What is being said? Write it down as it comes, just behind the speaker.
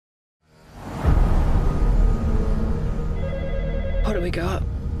do we got?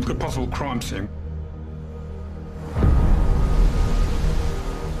 Good possible crime scene.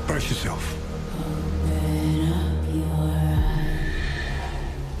 Brace yourself.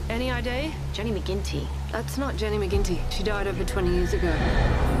 Any ID? Jenny McGinty. That's not Jenny McGinty. She died over 20 years ago.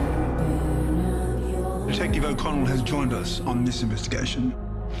 Detective O'Connell has joined us on this investigation.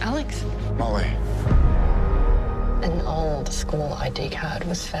 Alex? Molly. An old school ID card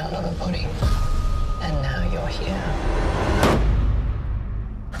was found on a body. And now you're here.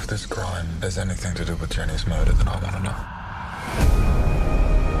 If this crime has anything to do with Jenny's murder, then I want to know.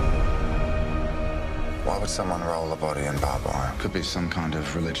 Why would someone roll a body in barbed wire? Could be some kind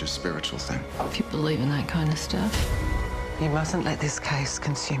of religious, spiritual thing. If you believe in that kind of stuff. You mustn't let this case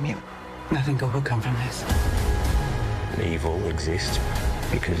consume you. Nothing good will come from this. Evil exists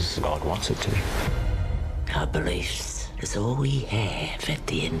because God wants it to. Our beliefs is all we have at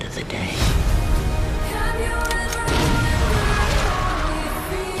the end of the day.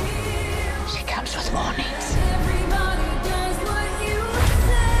 She comes with warnings.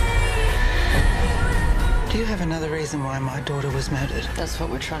 Do you have another reason why my daughter was murdered? That's what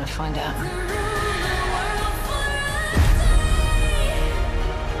we're trying to find out.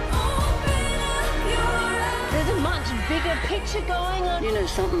 There's a much bigger picture going on. You know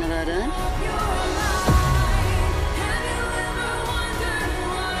something that I don't?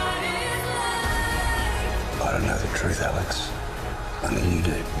 I don't know the truth, Alex. Only you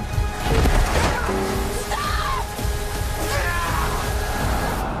do.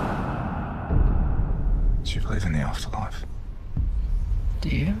 Do you believe in the afterlife? Do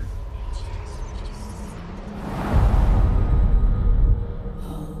you?